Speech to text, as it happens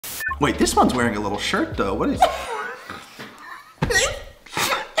Wait, this one's wearing a little shirt though. What is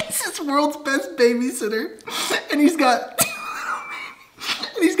This is world's best babysitter. And he's got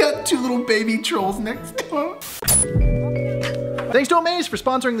two little baby trolls next to him. Thanks to Amaze for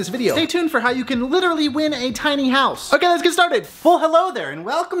sponsoring this video. Stay tuned for how you can literally win a tiny house. Okay, let's get started. Well, hello there and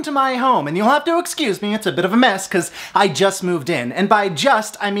welcome to my home. And you'll have to excuse me, it's a bit of a mess because I just moved in. And by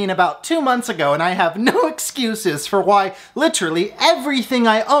just, I mean about 2 months ago, and I have no excuses for why literally everything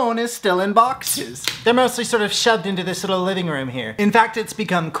I own is still in boxes. They're mostly sort of shoved into this little living room here. In fact, it's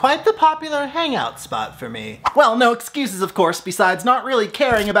become quite the popular hangout spot for me. Well, no excuses, of course, besides not really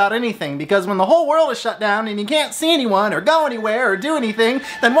caring about anything, because when the whole world is shut down and you can't see anyone or go anywhere or do anything,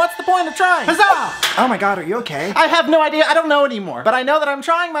 then what's the point of trying? Huzzah! Oh my god, are you okay? I have no idea, I don't know anymore. But I know that I'm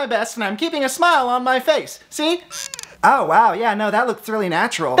trying my best and I'm keeping a smile on my face. See? Oh wow, yeah, no, that looks really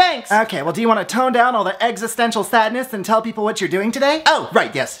natural. Thanks! Okay, well do you want to tone down all the existential sadness and tell people what you're doing today? Oh,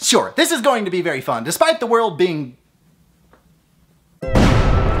 right, yes, sure. This is going to be very fun, despite the world being...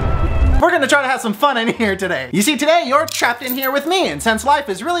 We're gonna try to have some fun in here today. You see, today you're trapped in here with me, and since life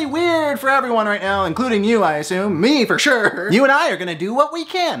is really weird for everyone right now, including you, I assume, me for sure, you and I are gonna do what we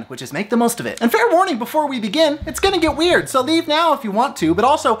can, which is make the most of it. And fair warning before we begin, it's gonna get weird, so leave now if you want to, but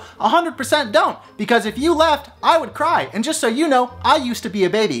also 100% don't, because if you left, I would cry. And just so you know, I used to be a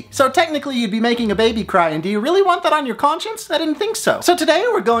baby. So technically you'd be making a baby cry, and do you really want that on your conscience? I didn't think so. So today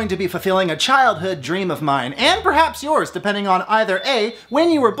we're going to be fulfilling a childhood dream of mine, and perhaps yours, depending on either A,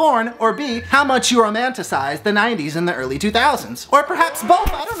 when you were born, or B, how much you romanticized the 90s and the early 2000s. Or perhaps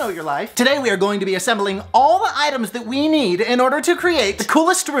both, I don't know your life. Today we are going to be assembling all the items that we need in order to create the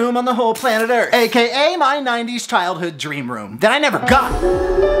coolest room on the whole planet Earth, aka my 90s childhood dream room that I never got,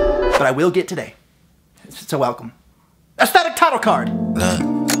 but I will get today. So welcome. Aesthetic title card. Look,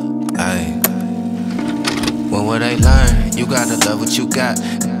 when will they learn? You gotta love what you got.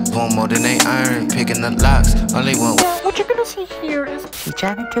 Want more than they earn, picking the locks, only one. What you're gonna see here is the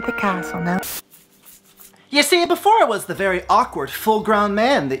journey to the castle now. You see, before I was the very awkward, full-grown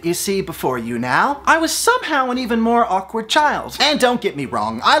man that you see before you now, I was somehow an even more awkward child. And don't get me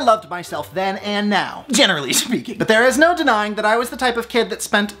wrong, I loved myself then and now, generally speaking. But there is no denying that I was the type of kid that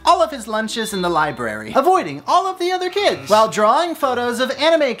spent all of his lunches in the library, avoiding all of the other kids, while drawing photos of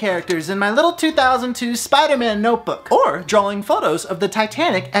anime characters in my little 2002 Spider-Man notebook, or drawing photos of the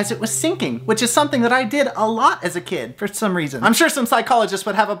Titanic as it was sinking, which is something that I did a lot as a kid, for some reason. I'm sure some psychologists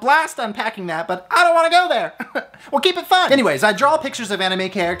would have a blast unpacking that, but I don't want to go there. We'll keep it fun. Anyways, I'd draw pictures of anime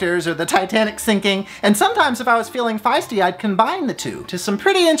characters or the Titanic sinking, and sometimes if I was feeling feisty, I'd combine the two to some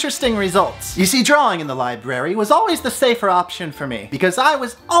pretty interesting results. You see, drawing in the library was always the safer option for me, because I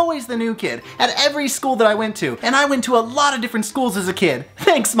was always the new kid at every school that I went to, and I went to a lot of different schools as a kid.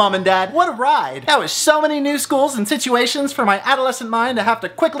 Thanks, Mom and Dad. What a ride. That was so many new schools and situations for my adolescent mind to have to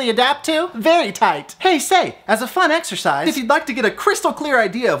quickly adapt to. Very tight. Hey, say, as a fun exercise, if you'd like to get a crystal clear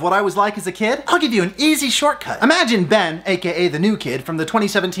idea of what I was like as a kid, I'll give you an easy shortcut. Imagine Ben, aka the new kid from the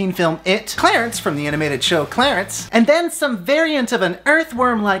 2017 film It, Clarence from the animated show Clarence, and then some variant of an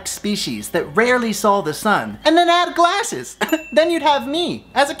earthworm-like species that rarely saw the sun, and then add glasses. Then you'd have me,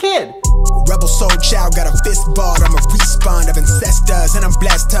 as a kid. Rebel soul child got a fist ball, I'm a respawn of ancestors and I'm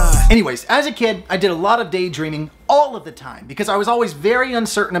blessed. Anyways, as a kid, I did a lot of daydreaming all of the time because I was always very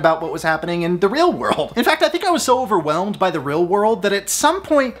uncertain about what was happening in the real world. In fact, I think I was so overwhelmed by the real world that at some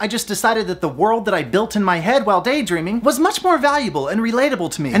point I just decided that the world that I built in my head while daydreaming was much more valuable and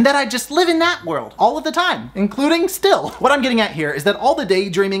relatable to me, and that I'd just live in that world all of the time, including still. What I'm getting at here is that all the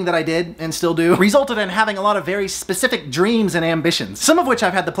daydreaming that I did, and still do, resulted in having a lot of very specific dreams and ambitions, some of which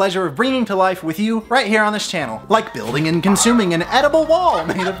I've had the pleasure of bringing to life with you right here on this channel, like building and consuming an edible wall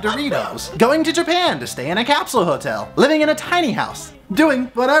made of Doritos, going to Japan to stay in a capsule hotel, living in a tiny house, doing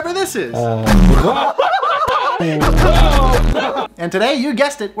whatever this is. And today, you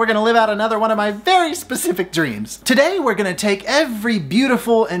guessed it, we're gonna live out another one of my very specific dreams. Today, we're gonna take every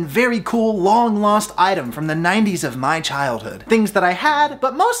beautiful and very cool long-lost item from the 90s of my childhood. Things that I had,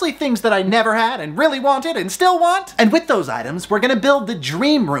 but mostly things that I never had and really wanted and still want. And with those items, we're gonna build the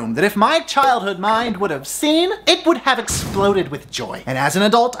dream room that if my childhood mind would have seen, it would have exploded with joy. And as an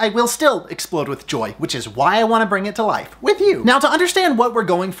adult, I will still explode with joy, which is why I wanna bring it to life with you. Now, to understand what we're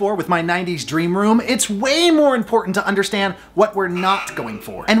going for with my 90s dream room, it's way more important to understand understand what we're not going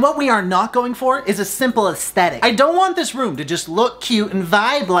for. And what we are not going for is a simple aesthetic. I don't want this room to just look cute and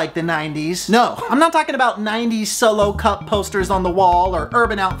vibe like the 90s. No, I'm not talking about 90s Solo Cup posters on the wall or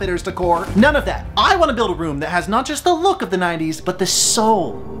Urban Outfitters decor. None of that. I want to build a room that has not just the look of the 90s, but the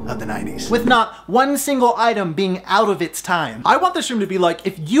soul of the 90s, with not one single item being out of its time. I want this room to be like,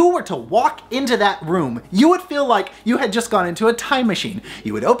 if you were to walk into that room, you would feel like you had just gone into a time machine.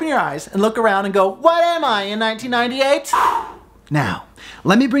 You would open your eyes and look around and go, what am I in 1998? Now,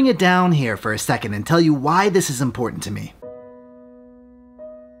 let me bring it down here for a second and tell you why this is important to me.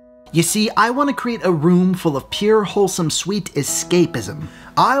 You see, I want to create a room full of pure, wholesome, sweet escapism.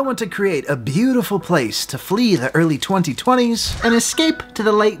 I want to create a beautiful place to flee the early 2020s and escape to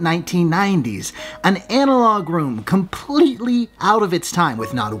the late 1990s. An analog room completely out of its time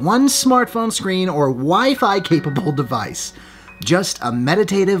with not one smartphone screen or Wi-Fi capable device. Just a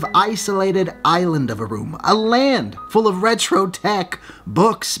meditative, isolated island of a room. A land full of retro tech,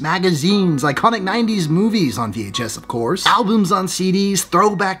 books, magazines, iconic 90s movies on VHS, of course, albums on CDs,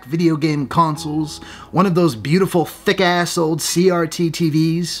 throwback video game consoles, one of those beautiful thick-ass old CRT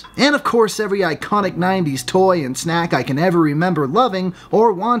TVs, and of course every iconic 90s toy and snack I can ever remember loving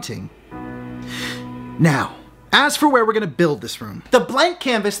or wanting. Now, as for where we're going to build this room, the blank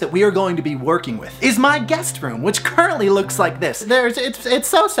canvas that we are going to be working with is my guest room, which currently looks like this. It's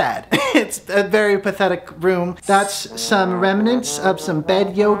so sad. It's a very pathetic room. That's some remnants of some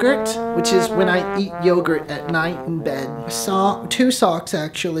bed yogurt, which is when I eat yogurt at night in bed. Two socks,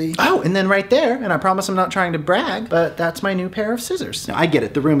 actually. Oh, and then right there, and I promise I'm not trying to brag, but that's my new pair of scissors. Now, I get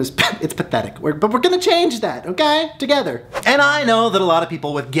it. The room is, it's pathetic. But we're going to change that, okay? Together. And I know that a lot of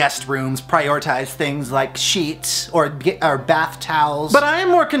people with guest rooms prioritize things like sheets or bath towels, but I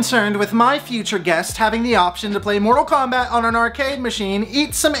am more concerned with my future guest having the option to play Mortal Kombat on an arcade machine,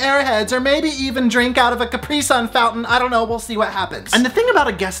 eat some Airheads, or maybe even drink out of a Capri Sun fountain. I don't know, we'll see what happens. And the thing about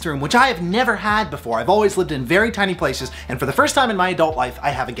a guest room, which I have never had before, I've always lived in very tiny places, and for the first time in my adult life, I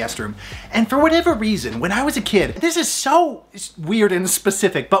have a guest room. And for whatever reason, when I was a kid, this is so weird and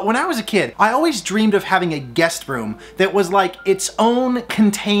specific, but when I was a kid, I always dreamed of having a guest room that was like its own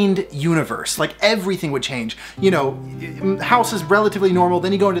contained universe. Like everything would change. You know, house is relatively normal,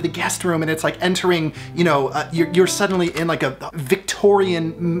 then you go into the guest room and it's like entering, you know, you're suddenly in like a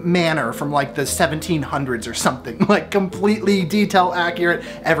Victorian manor from like the 1700s or something. Like completely detail accurate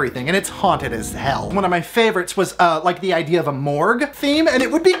everything, and it's haunted as hell. One of my favorites was like the idea of a morgue theme, and it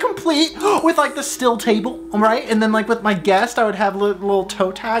would be complete with like the still table, right? And then like with my guest, I would have a little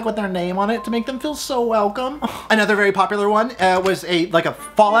toe tag with their name on it to make them feel so welcome. Another very popular one was like a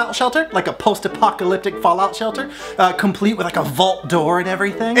fallout shelter, like a post-apocalyptic fallout shelter. Complete with like a vault door and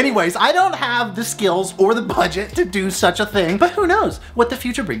everything. Anyways, I don't have the skills or the budget to do such a thing, but who knows what the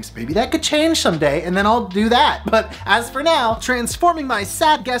future brings. Maybe that could change someday and then I'll do that. But as for now, transforming my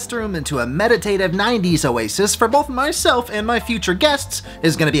sad guest room into a meditative 90s oasis for both myself and my future guests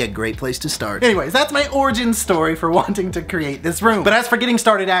is gonna be a great place to start. Anyways, that's my origin story for wanting to create this room. But as for getting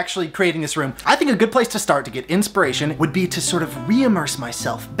started actually creating this room, I think a good place to start to get inspiration would be to sort of re-immerse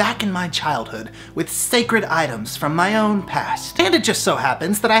myself back in my childhood with sacred items from my own past. And it just so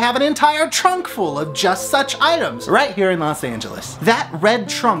happens that I have an entire trunk full of just such items right here in Los Angeles. That red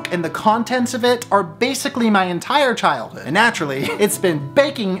trunk and the contents of it are basically my entire childhood. And naturally, it's been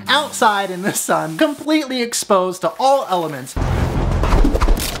baking outside in the sun, completely exposed to all elements.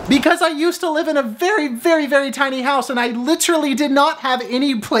 Because I used to live in a very, very, very tiny house and I literally did not have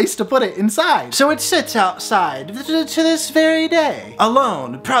any place to put it inside. So it sits outside to this very day.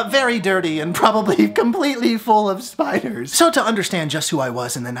 Alone, very dirty, and probably completely full of spiders. So to understand just who I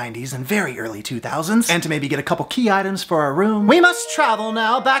was in the 90s and very early 2000s, and to maybe get a couple key items for our room, we must travel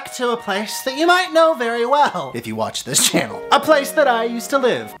now back to a place that you might know very well if you watch this channel. A place that I used to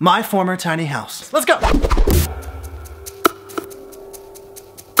live. My former tiny house. Let's go!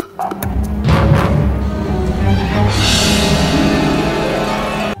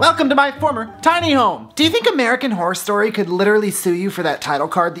 Welcome to my former tiny home. Do you think American Horror Story could literally sue you for that title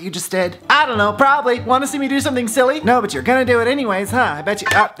card that you just did? I don't know, probably. Want to see me do something silly? No, but you're gonna do it anyways, huh? I bet you.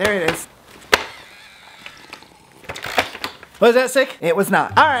 Oh, there it is. Was that sick? It was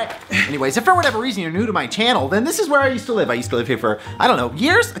not. All right. Anyways, if for whatever reason you're new to my channel, then this is where I used to live. I used to live here for, I don't know,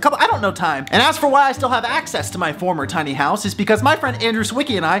 years? I don't know time. And as for why I still have access to my former tiny house is because my friend Andrew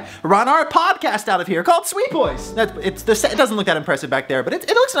Swicky and I run our podcast out of here called Sweet Boys. It doesn't look that impressive back there, but it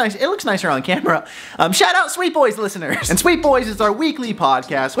looks nice. It looks nicer on camera. Shout out Sweet Boys listeners. And Sweet Boys is our weekly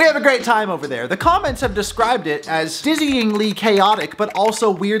podcast. We have a great time over there. The comments have described it as dizzyingly chaotic, but also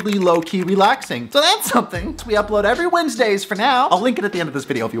weirdly low-key relaxing. So that's something. We upload every Wednesdays for now. I'll link it at the end of this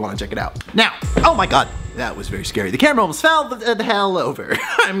video if you want to check it out. Now, oh my God. That was very scary. The camera almost fell the hell over.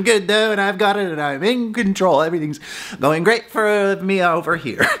 I'm good though, and I've got it, and I'm in control. Everything's going great for me over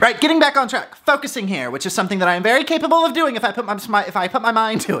here. Right, getting back on track. Focusing here, which is something that I'm very capable of doing if I put my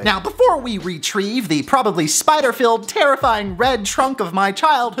mind to it. Now, before we retrieve the probably spider-filled, terrifying red trunk of my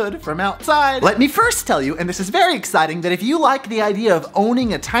childhood from outside, let me first tell you, and this is very exciting, that if you like the idea of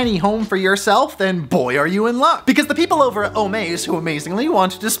owning a tiny home for yourself, then boy, are you in luck. Because the people over at Omaze, who amazingly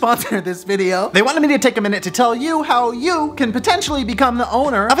wanted to sponsor this video, they wanted me to take a minute to tell you how you can potentially become the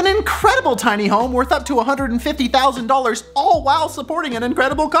owner of an incredible tiny home worth up to $150,000, all while supporting an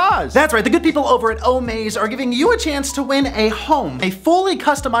incredible cause. That's right, the good people over at Omaze are giving you a chance to win a home, a fully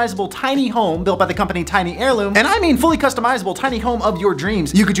customizable tiny home built by the company Tiny Heirloom, and I mean fully customizable tiny home of your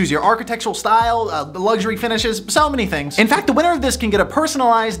dreams. You could choose your architectural style, luxury finishes, so many things. In fact, the winner of this can get a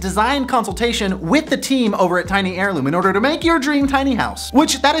personalized design consultation with the team over at Tiny Heirloom in order to make your dream tiny house,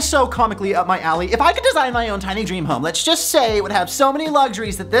 which that is so comically up my alley. If I could design my own tiny dream home, let's just say it would have so many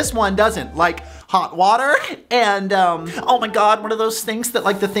luxuries that this one doesn't, like hot water and oh my god, one of those things that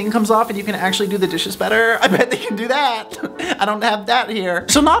like the thing comes off and you can actually do the dishes better. I bet they can do that. I don't have that here.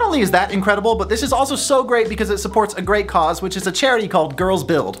 So not only is that incredible, but this is also so great because it supports a great cause, which is a charity called Girls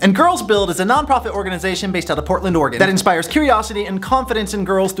Build. And Girls Build is a nonprofit organization based out of Portland, Oregon that inspires curiosity and confidence in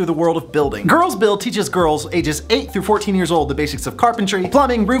girls through the world of building. Girls Build teaches girls ages 8 through 14 years old the basics of carpentry,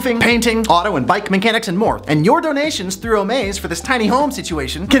 plumbing, roofing, painting, auto and bike mechanics, and more. And your donations through Omaze for this tiny home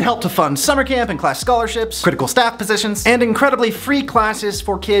situation can help to fund summer camp and class scholarships, critical staff positions, and incredibly free classes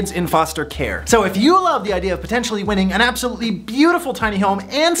for kids in foster care. So if you love the idea of potentially winning an absolutely beautiful tiny home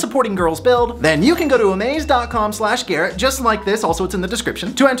and supporting Girls Build, then you can go to omaze.com/Garrett, just like this, also it's in the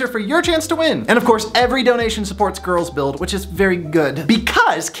description, to enter for your chance to win. And of course, every donation supports Girls Build, which is very good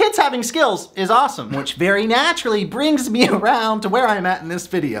because kids having skills is awesome, which very naturally brings me around to where I'm at in this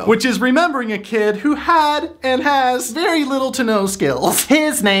video, which is remembering a kid who had and has very little to no skills.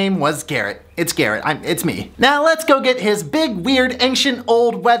 His name was Garrett. It's Garrett, it's me. Now let's go get his big, weird, ancient,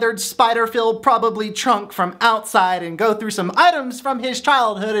 old, weathered, spider-filled, probably trunk from outside and go through some items from his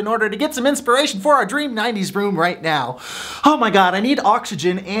childhood in order to get some inspiration for our dream 90s room right now. Oh my god, I need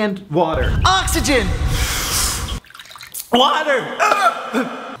oxygen and water. Oxygen! Water!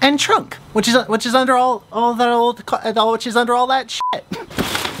 And trunk, which is under all that shit.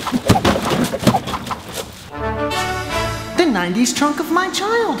 The 90s trunk of my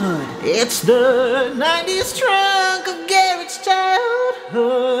childhood. It's the 90s trunk of Garrett's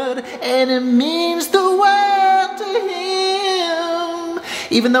childhood, and it means the world to him.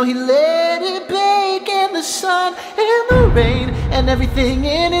 Even though he let it bake in the sun and the rain, and everything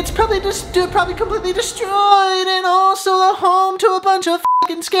in it's probably completely destroyed, and also a home to a bunch of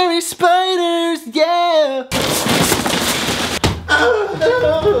fucking scary spiders. Yeah.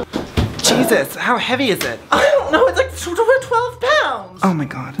 Jesus, how heavy is it? I don't know, it's like 12 pounds. Oh my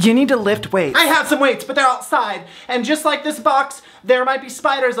god. You need to lift weights. I have some weights, but they're outside. And just like this box, there might be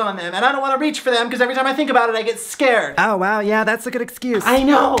spiders on them. And I don't want to reach for them because every time I think about it, I get scared. Oh wow, yeah, that's a good excuse. I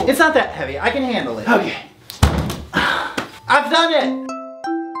know. It's not that heavy. I can handle it. Okay. I've done it.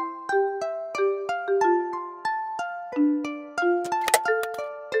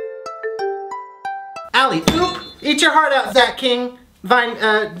 Alley, oop. Eat your heart out, Zach King. Vine,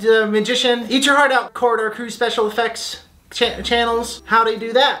 magician. Eat your heart out, Corridor Crew Special Effects channels. How do you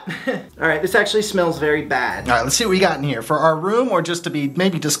do that? Alright, this actually smells very bad. Alright, let's see what we got in here. For our room or just to be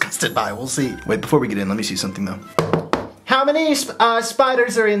maybe disgusted by. We'll see. Wait, before we get in, let me see something though. How many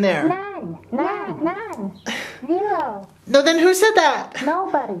spiders are in there? None. 0. No, then who said that?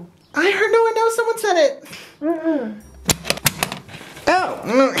 Nobody. I heard no one knows someone said it. Oh,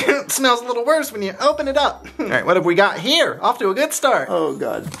 it smells a little worse when you open it up. All right, what have we got here? Off to a good start. Oh,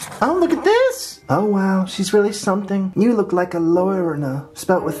 God. Oh, look at this. Oh, wow, she's really something. You look like a Lorna,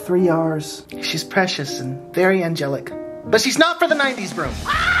 spelt with 3 R's. She's precious and very angelic. But she's not for the 90s room.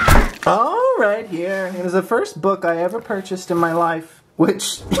 All right, here. It is the first book I ever purchased in my life,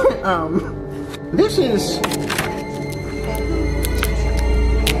 which, this is...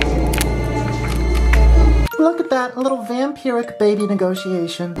 Look at that, a little vampiric baby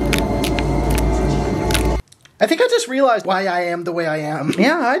negotiation. I think I just realized why I am the way I am.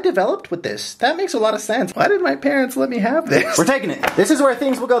 Yeah, I developed with this. That makes a lot of sense. Why did my parents let me have this? We're taking it. This is where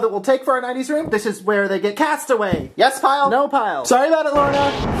things will go that we'll take for our 90s room. This is where they get cast away. Yes, pile? No pile. Sorry about it,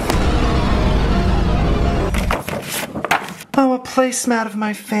 Lorna. Oh, a placemat of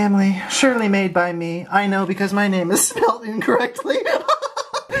my family. Surely made by me. I know because my name is spelled incorrectly.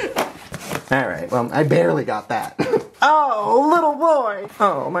 Alright, well, I barely got that. Oh, little boy.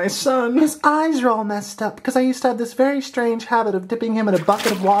 Oh, my son. His eyes are all messed up because I used to have this very strange habit of dipping him in a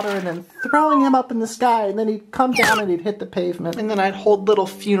bucket of water and then throwing him up in the sky, and then he'd come down and he'd hit the pavement. And then I'd hold little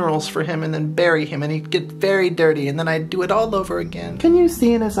funerals for him and then bury him, and he'd get very dirty, and then I'd do it all over again. Can you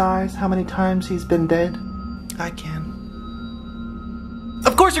see in his eyes how many times he's been dead? I can.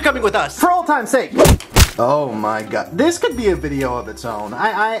 Of course you're coming with us! For all time's sake! Oh my god. This could be a video of its own.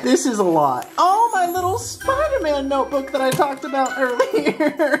 This is a lot. Oh, my little Spider-Man notebook that I talked about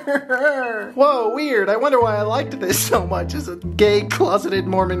earlier. Whoa, weird. I wonder why I liked this so much as a gay, closeted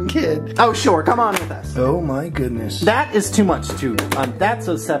Mormon kid. Oh, sure. Come on with us. Oh my goodness. That is too much too. That's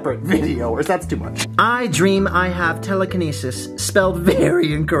a separate video, or that's too much. I dream I have telekinesis, spelled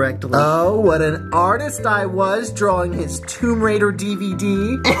very incorrectly. Oh, what an artist I was drawing his Tomb Raider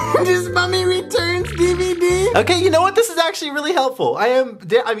DVD and his Mummy Returns DVD. Okay, you know what? This is actually really helpful. I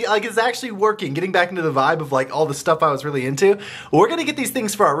mean, like, it's actually working. Getting back into the vibe of like all the stuff I was really into. We're gonna get these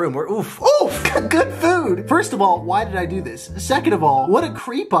things for our room. Oof, good food. First of all, why did I do this? Second of all, what a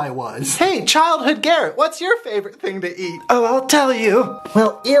creep I was. Hey, childhood Garrett, what's your favorite thing to eat? Oh, I'll tell you.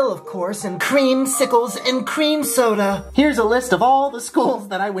 Well, eel, of course, and creamsicles and cream soda. Here's a list of all the schools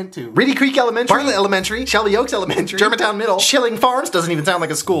that I went to. Reedy Creek Elementary, Bartlett Elementary, Shelby Oaks Elementary, Germantown Middle, Schilling Farms, doesn't even sound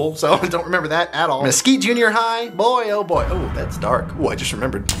like a school, so I don't remember that at all. Mesquite Junior High, boy, oh boy. Oh, that's dark. Oh, I just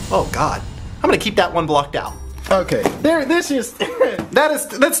remembered. Oh God. I'm gonna keep that one blocked out. Okay, this is,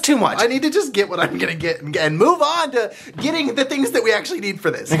 that's too much. I need to just get what I'm gonna get and move on to getting the things that we actually need for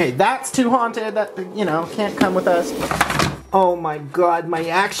this. Okay, that's too haunted, that, you know, can't come with us. Oh my God, my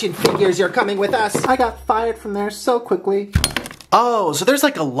action figures are coming with us. I got fired from there so quickly. Oh, so there's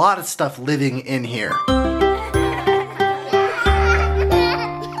like a lot of stuff living in here.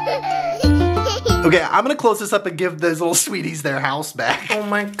 Okay, I'm gonna close this up and give those little sweeties their house back. Oh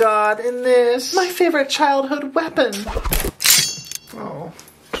my God, and this, my favorite childhood weapon. Oh.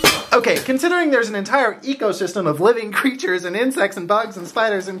 Okay, considering there's an entire ecosystem of living creatures and insects and bugs and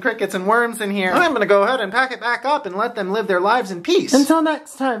spiders and crickets and worms in here, I'm gonna go ahead and pack it back up and let them live their lives in peace. Until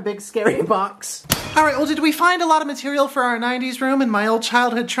next time, big scary box. Alright, well, did we find a lot of material for our 90s room in my old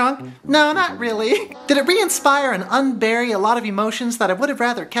childhood trunk? No, not really. Did it re-inspire and unbury a lot of emotions that I would have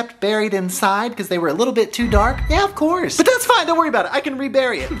rather kept buried inside because they were a little bit too dark? Yeah, of course. But that's fine, don't worry about it. I can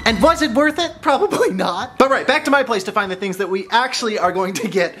rebury it. And was it worth it? Probably not. But right, back to my place to find the things that we actually are going to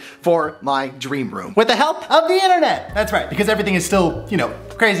get for my dream room. With the help of the internet. That's right, because everything is still, you know,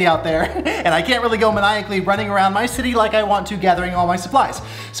 crazy out there. And I can't really go maniacally running around my city like I want to, gathering all my supplies.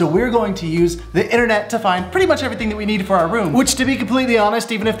 So we're going to use the internet to find pretty much everything that we need for our room. Which, to be completely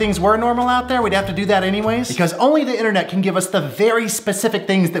honest, even if things were normal out there, we'd have to do that anyways. Because only the internet can give us the very specific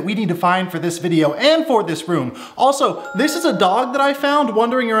things that we need to find for this video and for this room. Also, this is a dog that I found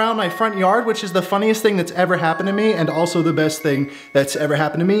wandering around my front yard, which is the funniest thing that's ever happened to me and also the best thing that's ever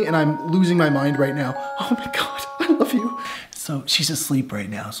happened to me, and I'm losing my mind right now. Oh my God, I love you. So she's asleep right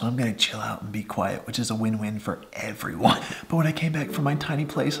now, so I'm gonna chill out and be quiet, which is a win-win for everyone. But when I came back from my tiny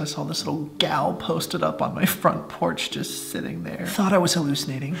place, I saw this little gal posted up on my front porch just sitting there. Thought I was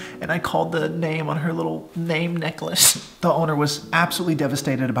hallucinating, and I called the name on her little name necklace. The owner was absolutely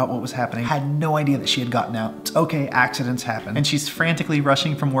devastated about what was happening. Had no idea that she had gotten out. It's okay, accidents happen. And she's frantically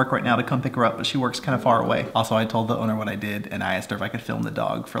rushing from work right now to come pick her up, but she works kind of far away. Also, I told the owner what I did, and I asked her if I could film the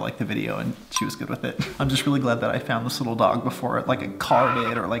dog for like the video, and she was good with it. I'm just really glad that I found this little dog before like a car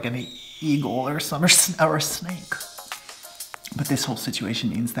did, or like an eagle or some, or a snake. But this whole situation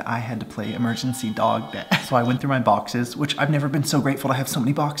means that I had to play emergency dog dad. So I went through my boxes, which I've never been so grateful to have so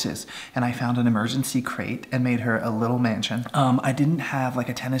many boxes. And I found an emergency crate and made her a little mansion. I didn't have like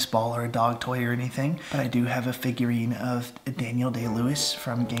a tennis ball or a dog toy or anything, but I do have a figurine of Daniel Day-Lewis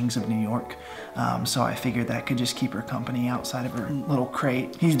from Gangs of New York. So I figured that could just keep her company outside of her little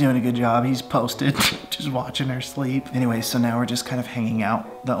crate. He's doing a good job. He's posted, just watching her sleep. Anyway, so now we're just kind of hanging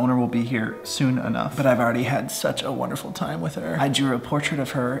out. The owner will be here soon enough, but I've already had such a wonderful time with her. I drew a portrait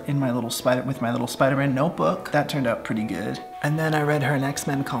of her in my little Spider-Man notebook. That turned out pretty good. And then I read her an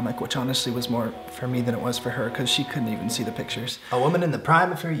X-Men comic, which honestly was more for me than it was for her, because she couldn't even see the pictures. A woman in the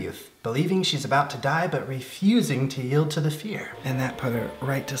prime of her youth, believing she's about to die, but refusing to yield to the fear. And that put her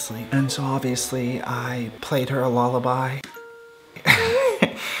right to sleep. And so obviously I played her a lullaby.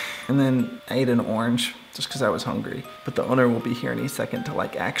 And then I ate an orange, just because I was hungry. But the owner will be here any second to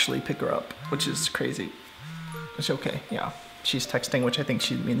like actually pick her up, which is crazy. It's okay, yeah. She's texting, which I think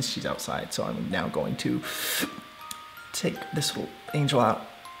she means she's outside, so I'm now going to take this little angel out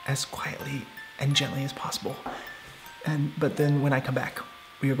as quietly and gently as possible. But then when I come back,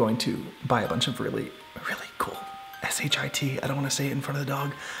 we are going to buy a bunch of really, really cool S-H-I-T. I don't want to say it in front of the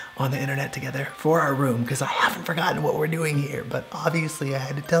dog on the internet together for our room because I haven't forgotten what we're doing here, but obviously I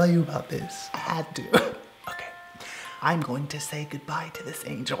had to tell you about this. I had to. Okay, I'm going to say goodbye to this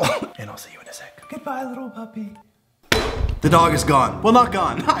angel and I'll see you in a sec. Goodbye, little puppy. The dog is gone. Well, not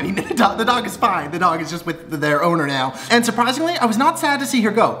gone. I mean, the dog is fine. The dog is just with their owner now. And surprisingly, I was not sad to see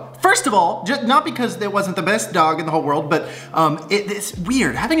her go. First of all, just not because there wasn't the best dog in the whole world, but it's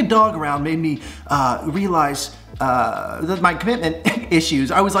weird. Having a dog around made me realize my commitment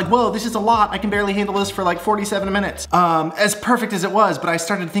issues. I was like, whoa, this is a lot. I can barely handle this for like 47 minutes. As perfect as it was, but I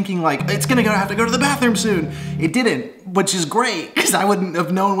started thinking like, it's gonna have to go to the bathroom soon. It didn't, which is great, because I wouldn't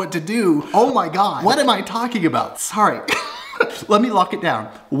have known what to do. Oh my God, what am I talking about? Sorry. Let me lock it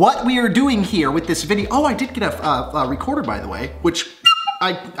down. What we are doing here with this video, oh, I did get a recorder, by the way, which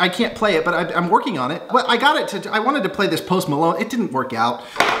I can't play it, but I'm working on it. But I got it I wanted to play this Post Malone. It didn't work out.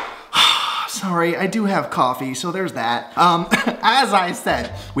 Sorry, I do have coffee, so there's that. As I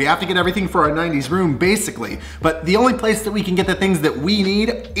said, we have to get everything for our 90s room, basically. But the only place that we can get the things that we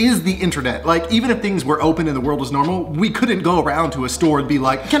need is the internet. Like, even if things were open and the world was normal, we couldn't go around to a store and be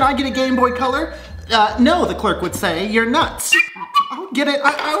like, can I get a Game Boy Color? No, the clerk would say, you're nuts. I'll get it.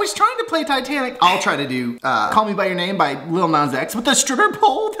 I was trying to play Titanic. I'll try to do Call Me By Your Name by Lil Nas X with the stripper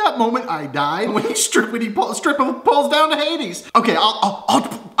pole. That moment I died when he stripper poles down to Hades. Okay,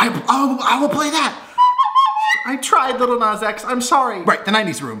 I will play that. I tried, Lil Nas X. I'm sorry. Right, the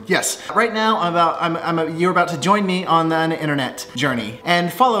 90s room. Yes. Right now, you're about to join me on an internet journey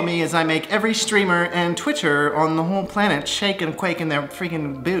and follow me as I make every streamer and Twitcher on the whole planet shake and quake in their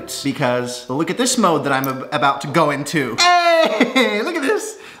freaking boots because look at this mode that I'm about to go into. Hey, look at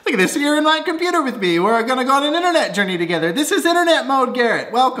this. Look at this, you're in my computer with me. We're gonna go on an internet journey together. This is internet mode,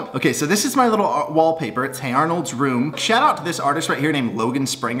 Garrett, welcome. Okay, so this is my little wallpaper. It's Hey Arnold's room. Shout out to this artist right here named Logan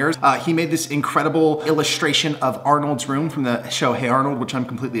Springers. He made this incredible illustration of Arnold's room from the show Hey Arnold, which I'm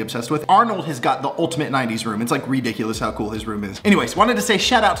completely obsessed with. Arnold has got the ultimate 90s room. It's like ridiculous how cool his room is. Anyways, wanted to say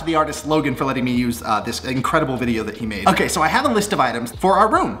shout out to the artist Logan for letting me use this incredible video that he made. Okay, so I have a list of items for our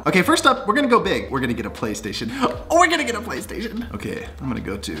room. Okay, first up, we're gonna go big. We're gonna get a PlayStation. Oh, we're gonna get a PlayStation. Okay, I'm gonna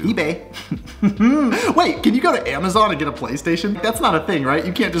go to eBay. Wait, can you go to Amazon and get a PlayStation? That's not a thing, right?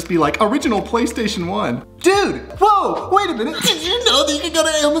 You can't just be like, original PlayStation 1. Dude, whoa, wait a minute. Did you know that you can go to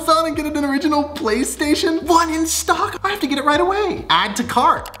Amazon and get an original PlayStation 1 in stock? I have to get it right away. Add to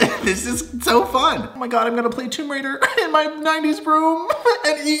cart. This is so fun. Oh my God, I'm gonna play Tomb Raider in my 90s room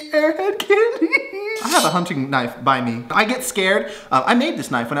and eat Airhead candy. I have a hunting knife by me. I get scared. I made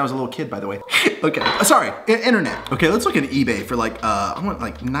this knife when I was a little kid, by the way. Okay, sorry, internet. Okay, let's look at eBay for like, I want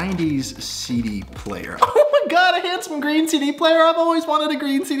like 90s CD player. Oh my God, a handsome green CD player. I've always wanted a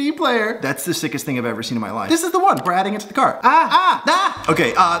green CD player. That's the sickest thing I've ever seen in my life. This is the one. We're adding it to the cart.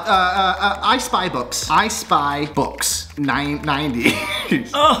 Okay, I Spy Books. I Spy Books.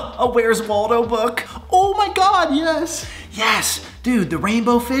 90s. A Where's Waldo book. Oh my God, yes. Yes, dude, the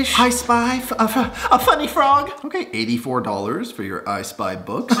rainbow fish, I Spy, a funny frog. Okay, $84 for your I Spy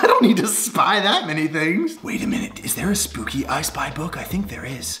books. I don't need to spy that many things. Wait a minute, is there a spooky I Spy book? I think there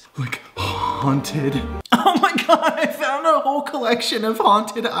is. Like, haunted. Oh my God, I found a whole collection of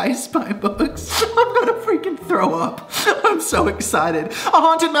haunted I Spy books. I'm gonna freaking throw up. I'm so excited. A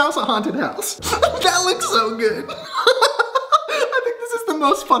haunted mouse, a haunted house. That looks so good. This is the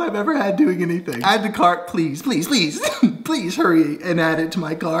most fun I've ever had doing anything. Add to cart, please, please, please. Please hurry and add it to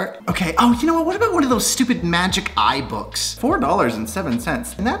my cart. Okay, oh, you know what? What about one of those stupid magic eye books?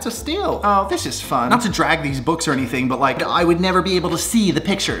 $4.07, and that's a steal. Oh, this is fun. Not to drag these books or anything, but like, I would never be able to see the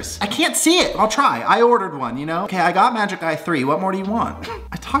pictures. I can't see it. I'll try. I ordered one, you know? Okay, I got Magic Eye 3. What more do you want?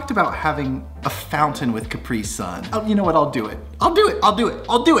 I talked about having a fountain with Capri Sun. Oh, you know what? I'll do it. I'll do it. I'll do it.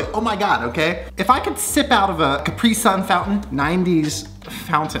 I'll do it. Oh my God, okay? If I could sip out of a Capri Sun fountain, 90s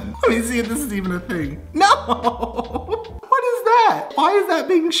fountain. Let me see if this is even a thing. No! What is that? Why is that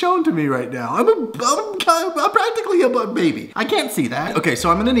being shown to me right now? I'm practically a baby. I can't see that. Okay,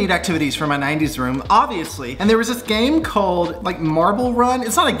 so I'm gonna need activities for my 90s room, obviously. And there was this game called like Marble Run.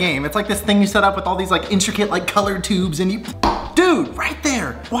 It's not a game. It's like this thing you set up with all these like intricate like colored tubes and you... Dude, right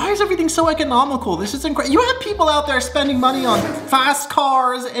there. Why is everything so economical? This is incredible. You have people out there spending money on fast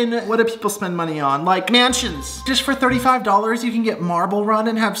cars and what do people spend money on? Like mansions. Just for $35, you can get Marble Run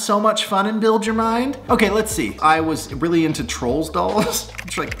and have so much fun and build your mind. Okay, let's see. I was really into Trolls dolls.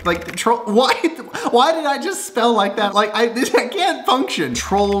 like troll. Why did I just spell like that? Like I can't function.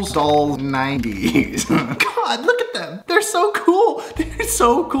 Trolls dolls 90s. God, look at them. They're so cool. They're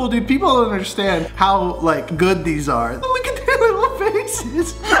so cool, dude. People don't understand how like good these are. Look at their little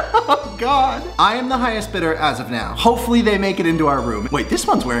faces. Oh God. I am the highest bidder as of now. Hopefully they make it into our room. Wait, this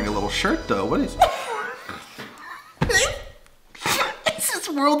one's wearing a little shirt though. What is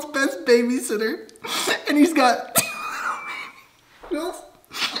world's best babysitter. And he's got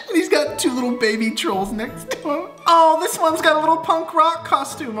and he's got two little baby trolls next to him. Oh, this one's got a little punk rock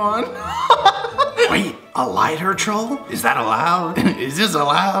costume on. Wait, a lighter troll? Is that allowed? Is this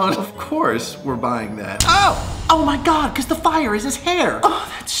allowed? Of course, we're buying that. Oh my God, because the fire is his hair. Oh,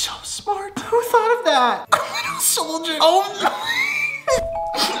 that's so smart. Who thought of that? A little soldier.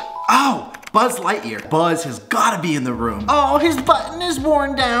 Oh, Buzz Lightyear. Buzz has gotta be in the room. Oh, his button is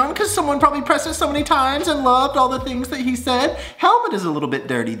worn down because someone probably pressed it so many times and loved all the things that he said. Helmet is a little bit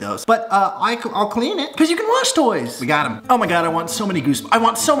dirty though, but I'll clean it because you can wash toys. We got him. Oh my God, I want so many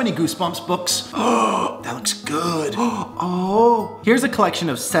Goosebumps books. Oh, that looks good. Oh, here's a collection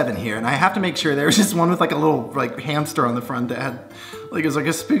of 7 here, and I have to make sure there's just one with like a little like hamster on the front that had like it's like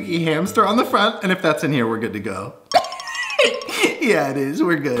a spooky hamster on the front, and if that's in here, we're good to go. Yeah, it is.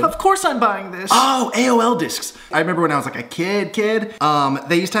 We're good. Of course I'm buying this. Oh, AOL discs. I remember when I was like a kid,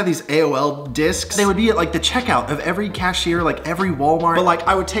 they used to have these AOL discs. They would be at like the checkout of every cashier, like every Walmart. But like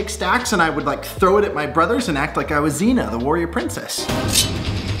I would take stacks and I would like throw it at my brothers and act like I was Xena, the warrior princess.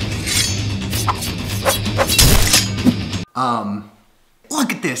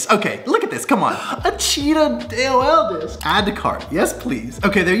 Look at this. Okay, look at this. Come on. A cheetah AOL disc. Add to cart. Yes, please.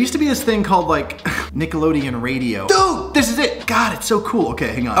 Okay, there used to be this thing called like Nickelodeon Radio. Dude, this is it. God, it's so cool.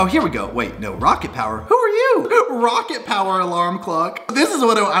 Okay, hang on. Oh, here we go. Wait, no, Rocket Power. Who are you? Rocket Power alarm clock. This is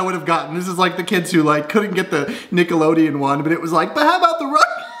what I would have gotten. This is like the kids who like couldn't get the Nickelodeon one, but it was like, but how about the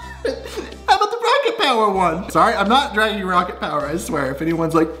Rocket Power one? Sorry, I'm not dragging Rocket Power, I swear. If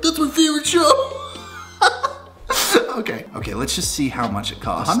anyone's like, that's my favorite show. Okay, let's just see how much it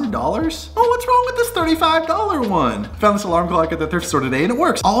costs. $100? Oh, what's wrong with this $35 one? Found this alarm clock at the thrift store today and it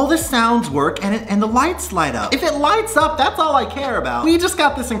works. All the sounds work and the lights light up. If it lights up, that's all I care about. We just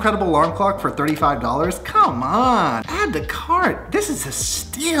got this incredible alarm clock for $35. Come on, add to cart. This is a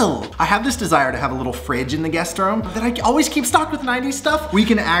steal. I have this desire to have a little fridge in the guest room that I always keep stocked with 90s stuff. We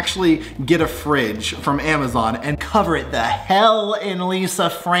can actually get a fridge from Amazon and cover it the hell in Lisa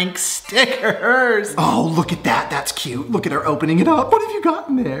Frank stickers. Oh, look at that, that's cute. Look at her opening it up. What have you got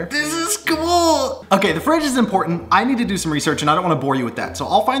in there? This is cool. Okay, the fridge is important. I need to do some research and I don't want to bore you with that. So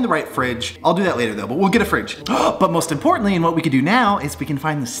I'll find the right fridge. I'll do that later though, but we'll get a fridge. But most importantly, and what we could do now is we can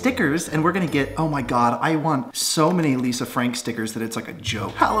find the stickers and we're gonna get, oh my God, I want so many Lisa Frank stickers that it's like a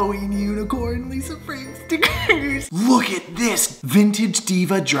joke. Halloween unicorn Lisa Frank stickers. Look at this vintage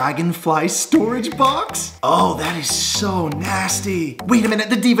Diva Dragonfly storage box. Oh, that is so nasty. Wait a minute,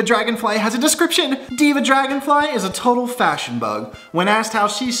 the Diva Dragonfly has a description. Diva Dragonfly is a total fashion bug. When asked how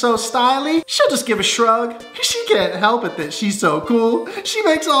she's so stylish, she'll just give a shrug. She can't help it that she's so cool. She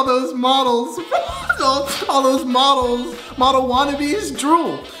makes all those models, all those model wannabes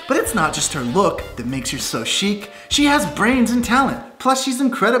drool. But it's not just her look that makes her so chic. She has brains and talent. Plus she's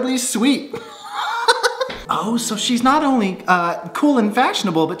incredibly sweet. Oh, so she's not only cool and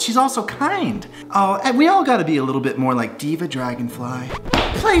fashionable, but she's also kind. Oh, and we all gotta be a little bit more like Diva Dragonfly.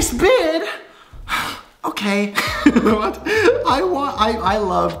 Place bid? Okay. I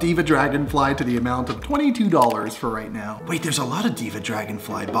love Diva Dragonfly to the amount of $22 for right now. Wait, there's a lot of Diva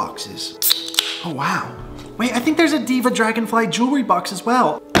Dragonfly boxes. Oh, wow. Wait, I think there's a Diva Dragonfly jewelry box as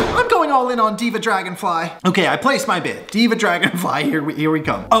well. I'm going all in on Diva Dragonfly. Okay, I placed my bid. Diva Dragonfly, here we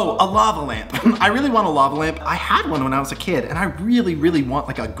come. Oh, a lava lamp. I really want a lava lamp. I had one when I was a kid, and I really want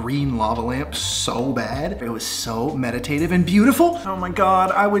like a green lava lamp so bad. It was so meditative and beautiful. Oh my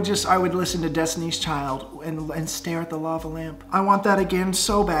God, I would listen to Destiny's Child and stare at the lava lamp. I want that again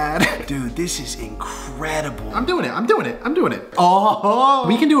so bad. Dude, this is incredible. I'm doing it. Oh,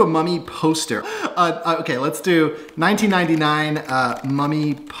 we can do a mummy poster. Okay, let's do 1999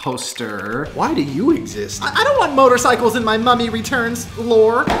 mummy poster. Why do you exist? I don't want motorcycles in my Mummy Returns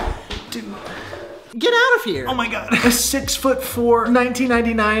lore. Dude, get out of here. Oh my God. A 6'4"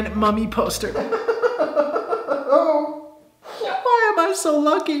 1999 mummy poster. Why am I so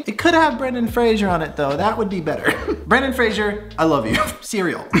lucky? It could have Brendan Fraser on it though. That would be better. Brendan Fraser, I love you.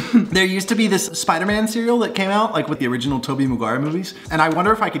 Cereal. There used to be this Spider-Man cereal that came out like with the original Tobey Maguire movies. And I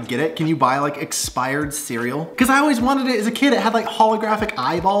wonder if I could get it. Can you buy like expired cereal? Because I always wanted it as a kid. It had like holographic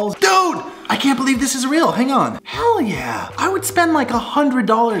eyeballs. Dude, I can't believe this is real. Hang on. Hell yeah. I would spend like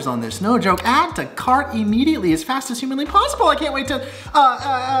 $100 on this. No joke. Add to cart immediately as fast as humanly possible. I can't wait to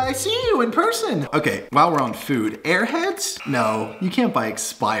see you in person. Okay, while we're on food, Airheads? No, you can't buy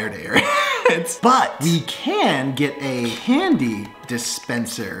expired Airheads. But we can get a candy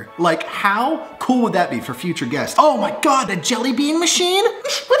dispenser. Like, how cool would that be for future guests? Oh my God, a jelly bean machine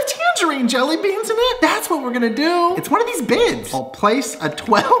with tangerine jelly beans in it? That's what we're gonna do. It's one of these bids. I'll place a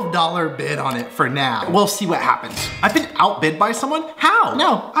 $12 bid on it for now. We'll see what happens. I've been outbid by someone? How?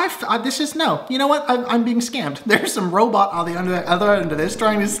 No, this is no. You know what? I'm being scammed. There's some robot on the other end of this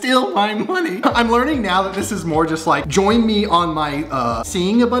trying to steal my money. I'm learning now that this is more just like, join me on my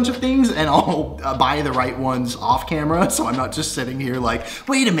seeing a bunch of things and I'll buy the right ones off camera, so I'm not just sitting here like,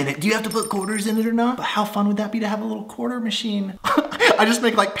 wait a minute, do you have to put quarters in it or not? But how fun would that be to have a little quarter machine? I just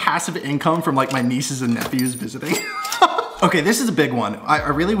make like passive income from like my nieces and nephews visiting. Okay, this is a big one. I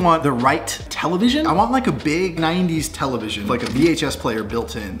really want the right television. I want like a big 90s television, like a VHS player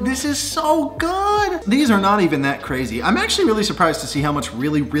built in. This is so good. These are not even that crazy. I'm actually really surprised to see how much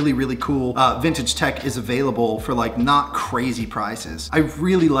really cool vintage tech is available for like not crazy prices. I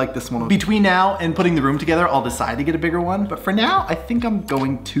really like this one. Between now and putting the room together, I'll decide to get a bigger one. But for now, I think I'm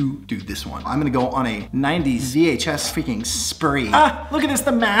going to do this one. I'm gonna go on a 90s VHS freaking spree. Ah, look at this,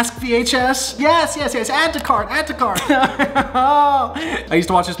 the Mask VHS. Yes, add to cart, add to cart. I used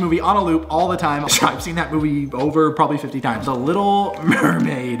to watch this movie on a loop all the time. I've seen that movie over probably 50 times. The Little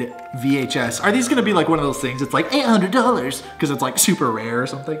Mermaid VHS. Are these gonna be like one of those things? It's like $800 because it's like super rare or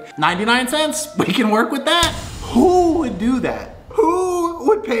something. 99 cents, we can work with that. Who would do that? Who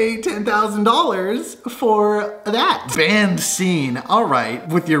would pay $10,000 for that? Band scene, all right,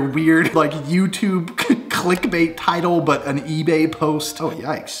 with your weird like YouTube clickbait title, but an eBay post. Oh,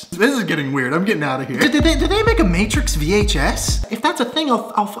 yikes. This is getting weird, I'm getting out of here. Did they make a Matrix VHS? If that's a thing,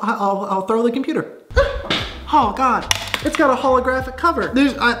 I'll throw the computer. Oh God, it's got a holographic cover.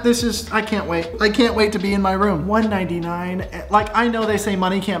 I can't wait. I can't wait to be in my room. $199, like I know they say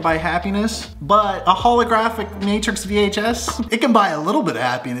money can't buy happiness, but a holographic Matrix VHS, it can buy a little bit of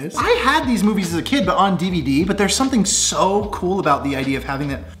happiness. I had these movies as a kid, but on DVD, but there's something so cool about the idea of having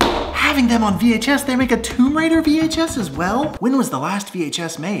them on VHS. They make a Tomb Raider VHS as well? When was the last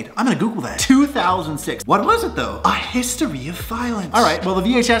VHS made? I'm gonna Google that. 2006. What was it though? A History of Violence. All right, well the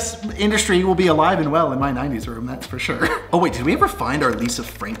VHS industry will be alive and well in my 90s room, that's for sure. Oh wait, did we ever find our Lisa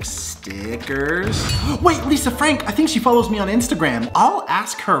Frank stickers? Wait, Lisa Frank, I think she follows me on Instagram. I'll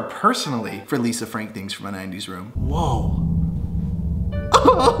ask her personally for Lisa Frank things for my 90s room. Whoa.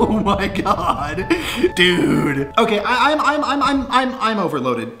 Oh my God, dude. Okay, I'm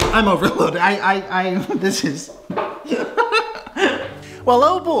overloaded. I'm overloaded. This is. Well,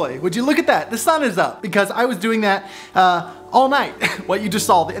 oh boy, would you look at that? The sun is up because I was doing that all night. What you just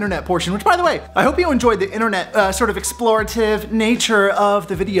saw, the internet portion, which by the way, I hope you enjoyed the internet sort of explorative nature of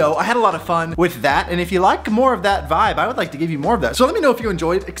the video. I had a lot of fun with that, and if you like more of that vibe, I would like to give you more of that. So let me know if you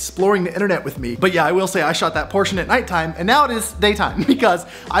enjoyed exploring the internet with me. But yeah, I will say I shot that portion at nighttime, and now it is daytime because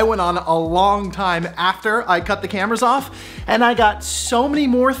I went on a long time after I cut the cameras off, and I got so many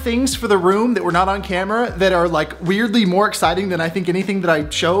more things for the room that were not on camera that are like weirdly more exciting than I think anything that I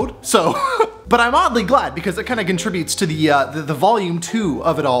showed. So But I'm oddly glad because it kind of contributes to the volume 2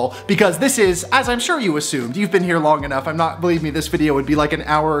 of it all, because this is, as I'm sure you assumed, you've been here long enough. Believe me, this video would be like an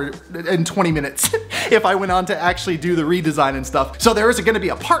hour and 20 minutes if I went on to actually do the redesign and stuff. So there is going to be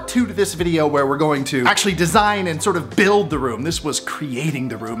a part 2 to this video where we're going to actually design and sort of build the room. This was creating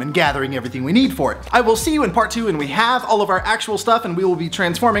the room and gathering everything we need for it. I will see you in part 2 and we have all of our actual stuff, and we will be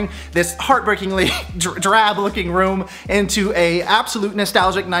transforming this heartbreakingly drab looking room into a absolute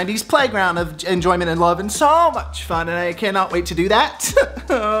nostalgic 90s playground of enjoyment and love and so much fun, and I cannot wait to do that.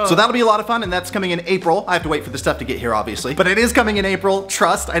 So that'll be a lot of fun, and that's coming in April. I have to wait for the stuff to get here, obviously, but it is coming in April.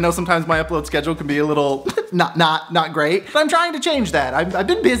 Trust. I know sometimes my upload schedule can be a little not great, but I'm trying to change that. I've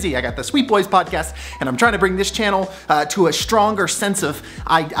been busy. I got the Sweet Boys podcast, and I'm trying to bring this channel to a stronger sense of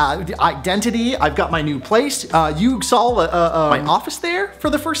identity. I've got my new place. You saw my office there for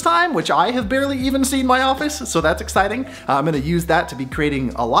the first time, which I have barely even seen my office, so that's exciting. I'm gonna use that to be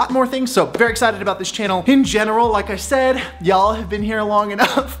creating a lot more things, so very excited about this channel in general. Like I said, y'all have been here long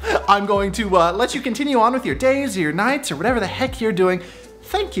enough. I'm going to let you continue on with your days or your nights or whatever the heck you're doing.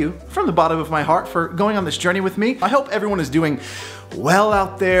 Thank you from the bottom of my heart for going on this journey with me. I hope everyone is doing well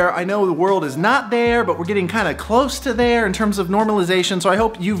out there. I know the world is not there, but we're getting kind of close to there in terms of normalization. So I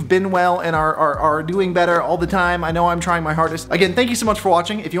hope you've been well and are doing better all the time. I know I'm trying my hardest. Again, thank you so much for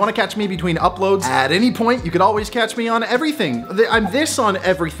watching. If you want to catch me between uploads at any point, you could always catch me on everything. I'm this on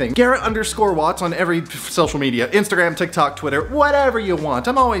everything. Garrett_Watts on every social media, Instagram, TikTok, Twitter, whatever you want.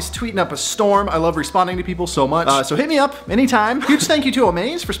 I'm always tweeting up a storm. I love responding to people so much. So hit me up anytime. Huge thank you to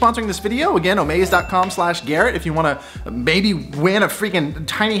Omaze for sponsoring this video. Again, omaze.com/Garrett if you want to maybe win in a freaking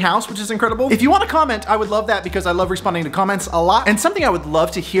tiny house, which is incredible. If you want to comment, I would love that because I love responding to comments a lot. And something I would love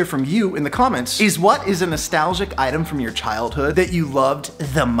to hear from you in the comments is what is a nostalgic item from your childhood that you loved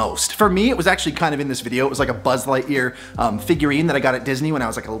the most? For me, it was actually kind of in this video. It was like a Buzz Lightyear figurine that I got at Disney when I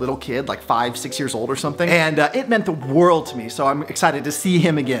was like a little kid, like 5, 6 years old or something. And it meant the world to me, so I'm excited to see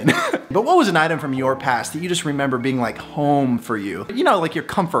him again. But what was an item from your past that you just remember being like home for you? You know, like your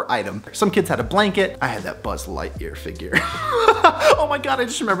comfort item. Some kids had a blanket. I had that Buzz Lightyear figure. Oh my God, I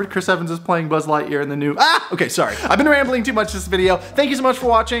just remembered Chris Evans is playing Buzz Lightyear in the new, okay, sorry. I've been rambling too much this video. Thank you so much for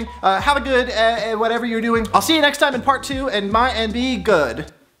watching. Have a good, whatever you're doing. I'll see you next time in part 2, and be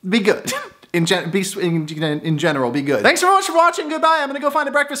good. Be good. In general, be good. Thanks so much for watching. Goodbye. I'm gonna go find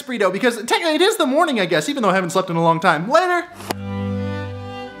a breakfast burrito because technically it is the morning, I guess, even though I haven't slept in a long time. Later.